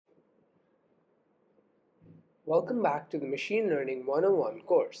Welcome back to the Machine Learning 101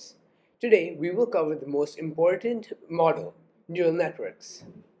 course. Today we will cover the most important model, neural networks.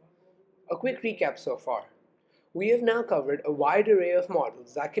 A quick recap so far. We have now covered a wide array of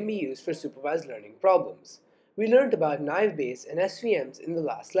models that can be used for supervised learning problems. We learned about Naive Bayes and SVMs in the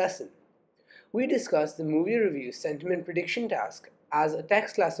last lesson. We discussed the movie review sentiment prediction task as a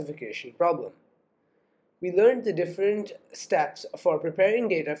text classification problem. We learned the different steps for preparing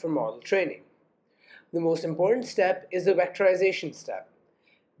data for model training. The most important step is the vectorization step.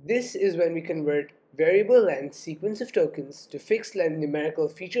 This is when we convert variable length sequence of tokens to fixed length numerical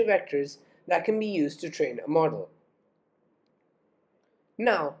feature vectors that can be used to train a model.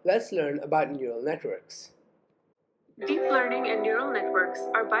 Now, let's learn about neural networks. Deep learning and neural networks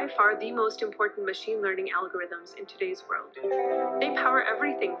are by far the most important machine learning algorithms in today's world. They power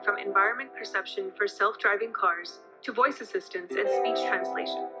everything from environment perception for self-driving cars to voice assistance and speech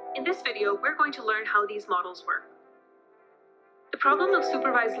translation. In this video, we're going to learn how these models work. The problem of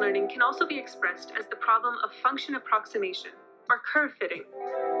supervised learning can also be expressed as the problem of function approximation, or curve fitting.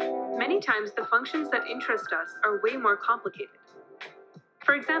 Many times, the functions that interest us are way more complicated.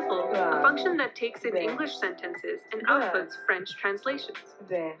 For example, a function that takes in English sentences and outputs French translations.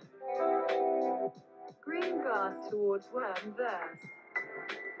 There. Green grass towards worm verse.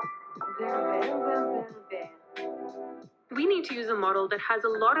 There. We need to use a model that has a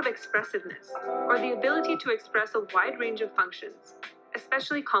lot of expressiveness, or the ability to express a wide range of functions,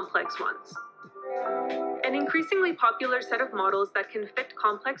 especially complex ones. An increasingly popular set of models that can fit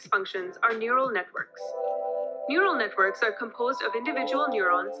complex functions are neural networks. Neural networks are composed of individual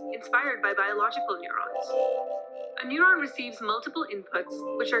neurons inspired by biological neurons. A neuron receives multiple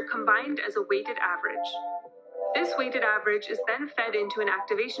inputs, which are combined as a weighted average. This weighted average is then fed into an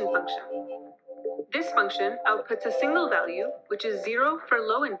activation function. This function outputs a single value, which is 0 for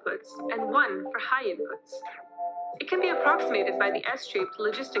low inputs and 1 for high inputs. It can be approximated by the S-shaped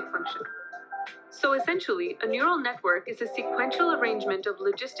logistic function. So essentially, a neural network is a sequential arrangement of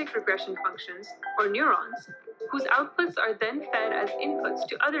logistic regression functions, or neurons, whose outputs are then fed as inputs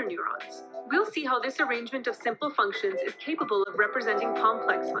to other neurons. We'll see how this arrangement of simple functions is capable of representing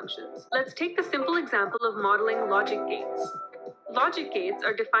complex functions. Let's take the simple example of modeling logic gates. Logic gates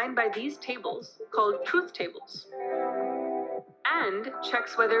are defined by these tables, called truth tables. AND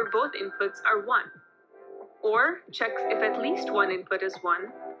checks whether both inputs are 1, OR checks if at least one input is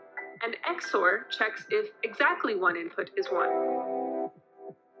 1, and XOR checks if exactly one input is 1.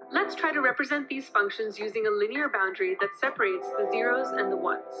 Let's try to represent these functions using a linear boundary that separates the zeros and the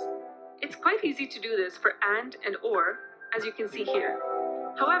ones. It's quite easy to do this for AND and OR, as you can see here.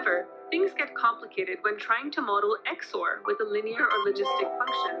 However, things get complicated when trying to model XOR with a linear or logistic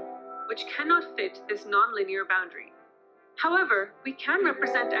function, which cannot fit this nonlinear boundary. However, we can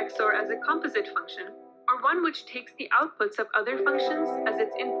represent XOR as a composite function, or one which takes the outputs of other functions as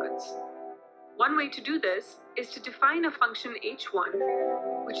its inputs. One way to do this is to define a function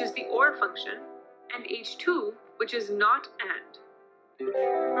h1, which is the OR function, and h2, which is not AND.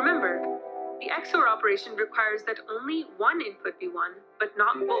 Remember, the XOR operation requires that only one input be 1, but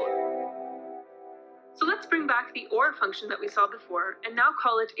not both. So let's bring back the OR function that we saw before, and now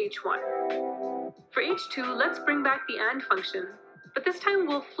call it h1. For h2, let's bring back the AND function, but this time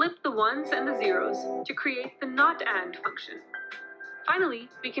we'll flip the ones and the zeros to create the not AND function. Finally,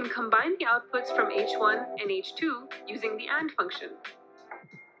 we can combine the outputs from h1 and h2 using the AND function.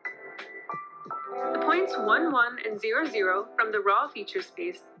 The points 1, 1, and 0, 0 from the raw feature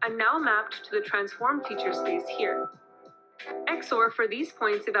space are now mapped to the transformed feature space here. XOR for these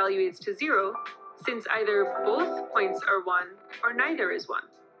points evaluates to 0, since either both points are 1 or neither is 1.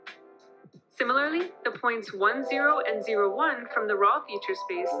 Similarly, the points 1, 0, and 0, 1 from the raw feature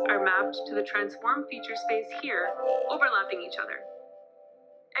space are mapped to the transformed feature space here, overlapping each other.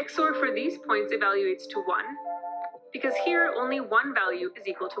 XOR for these points evaluates to 1, because here only one value is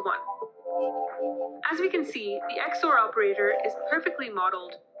equal to 1. As we can see, the XOR operator is perfectly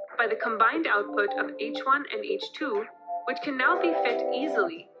modeled by the combined output of h1 and h2, which can now be fit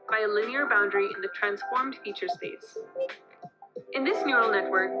easily by a linear boundary in the transformed feature space. In this neural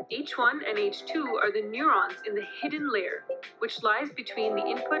network, h1 and h2 are the neurons in the hidden layer, which lies between the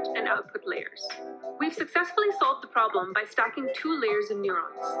input and output layers. We've successfully solved the problem by stacking 2 layers of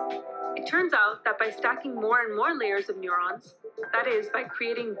neurons. It turns out that by stacking more and more layers of neurons, that is, by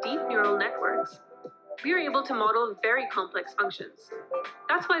creating deep neural networks, we are able to model very complex functions.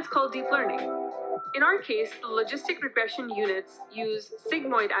 That's why it's called deep learning. In our case, the logistic regression units use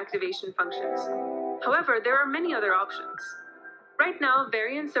sigmoid activation functions. However, there are many other options. Right now,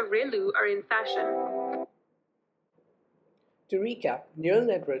 variants of ReLU are in fashion. To recap, neural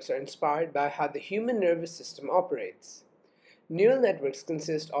networks are inspired by how the human nervous system operates. Neural networks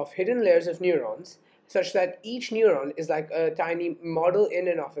consist of hidden layers of neurons, such that each neuron is like a tiny model in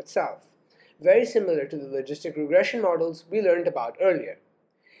and of itself, very similar to the logistic regression models we learned about earlier.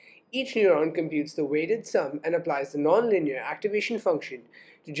 Each neuron computes the weighted sum and applies the nonlinear activation function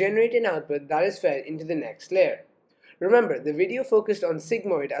to generate an output that is fed into the next layer. Remember, the video focused on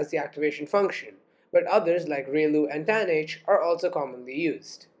sigmoid as the activation function, but others like ReLU and TANH are also commonly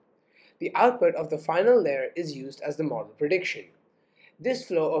used. The output of the final layer is used as the model prediction. This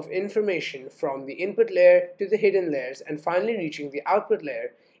flow of information from the input layer to the hidden layers and finally reaching the output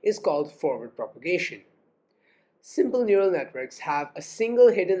layer is called forward propagation. Simple neural networks have a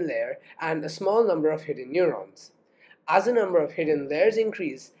single hidden layer and a small number of hidden neurons. As the number of hidden layers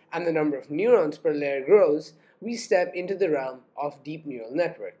increase and the number of neurons per layer grows, we step into the realm of deep neural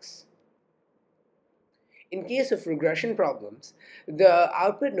networks. In case of regression problems, the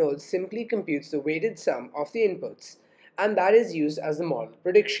output node simply computes the weighted sum of the inputs, and that is used as the model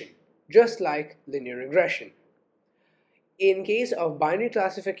prediction, just like linear regression. In case of binary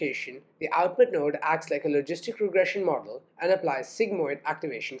classification, the output node acts like a logistic regression model and applies sigmoid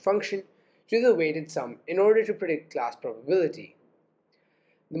activation function to the weighted sum in order to predict class probability.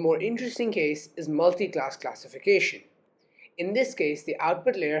 The more interesting case is multi-class classification. In this case, the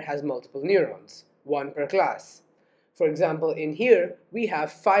output layer has multiple neurons, one per class. For example, in here, we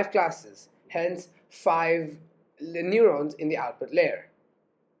have 5 classes, hence 5 neurons in the output layer.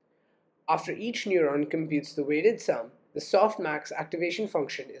 After each neuron computes the weighted sum, the softmax activation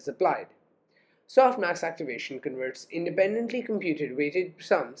function is applied. Softmax activation converts independently computed weighted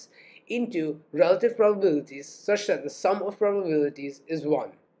sums into relative probabilities such that the sum of probabilities is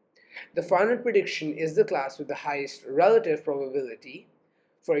 1. The final prediction is the class with the highest relative probability,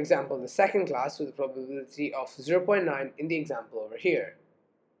 for example, the second class with a probability of 0.9 in the example over here.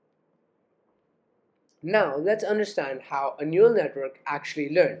 Now let's understand how a neural network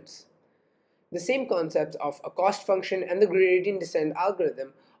actually learns. The same concepts of a cost function and the gradient descent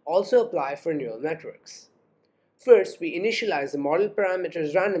algorithm also apply for neural networks. First, we initialize the model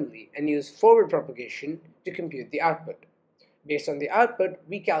parameters randomly and use forward propagation to compute the output. Based on the output,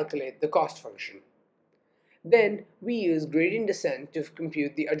 we calculate the cost function. Then, we use gradient descent to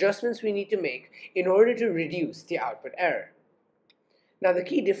compute the adjustments we need to make in order to reduce the output error. Now, the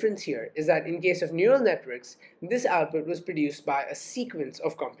key difference here is that in case of neural networks, this output was produced by a sequence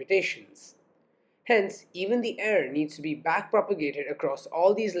of computations. Hence, even the error needs to be backpropagated across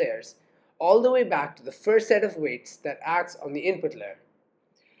all these layers, all the way back to the first set of weights that acts on the input layer.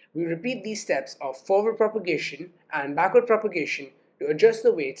 We repeat these steps of forward propagation and backward propagation to adjust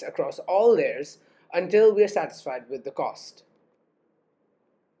the weights across all layers until we are satisfied with the cost.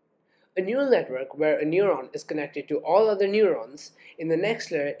 A neural network where a neuron is connected to all other neurons in the next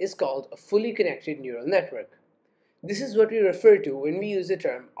layer is called a fully connected neural network. This is what we refer to when we use the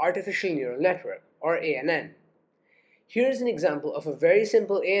term artificial neural network, or ANN. Here is an example of a very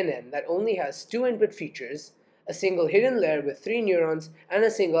simple ANN that only has 2 input features, a single hidden layer with 3 neurons, and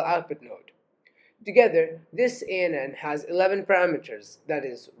a single output node. Together, this ANN has 11 parameters, that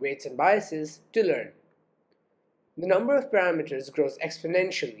is, weights and biases, to learn. The number of parameters grows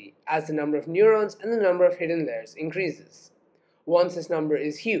exponentially as the number of neurons and the number of hidden layers increases. Once this number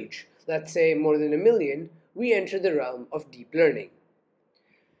is huge, let's say more than 1 million, we enter the realm of deep learning.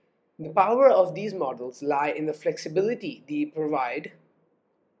 The power of these models lie in the flexibility they provide.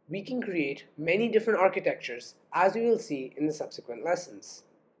 We can create many different architectures, as we will see in the subsequent lessons.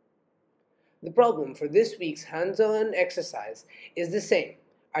 The problem for this week's hands-on exercise is the same.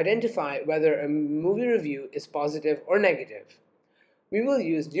 Identify whether a movie review is positive or negative. We will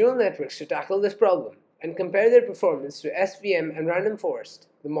use neural networks to tackle this problem and compare their performance to SVM and random forest,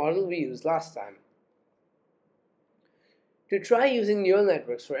 the model we used last time. To try using neural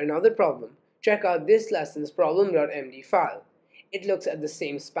networks for another problem, check out this lesson's problem.md file. It looks at the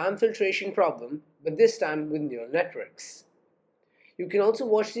same spam filtration problem, but this time with neural networks. You can also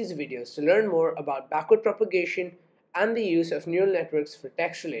watch these videos to learn more about backward propagation and the use of neural networks for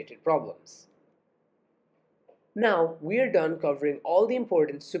text-related problems. Now, we are done covering all the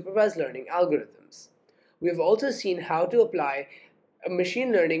important supervised learning algorithms. We have also seen how to apply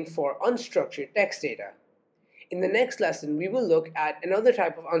machine learning for unstructured text data. In the next lesson, we will look at another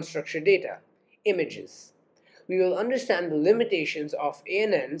type of unstructured data, images. We will understand the limitations of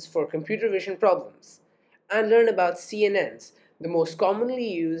ANNs for computer vision problems and learn about CNNs, the most commonly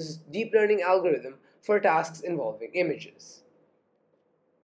used deep learning algorithm for tasks involving images.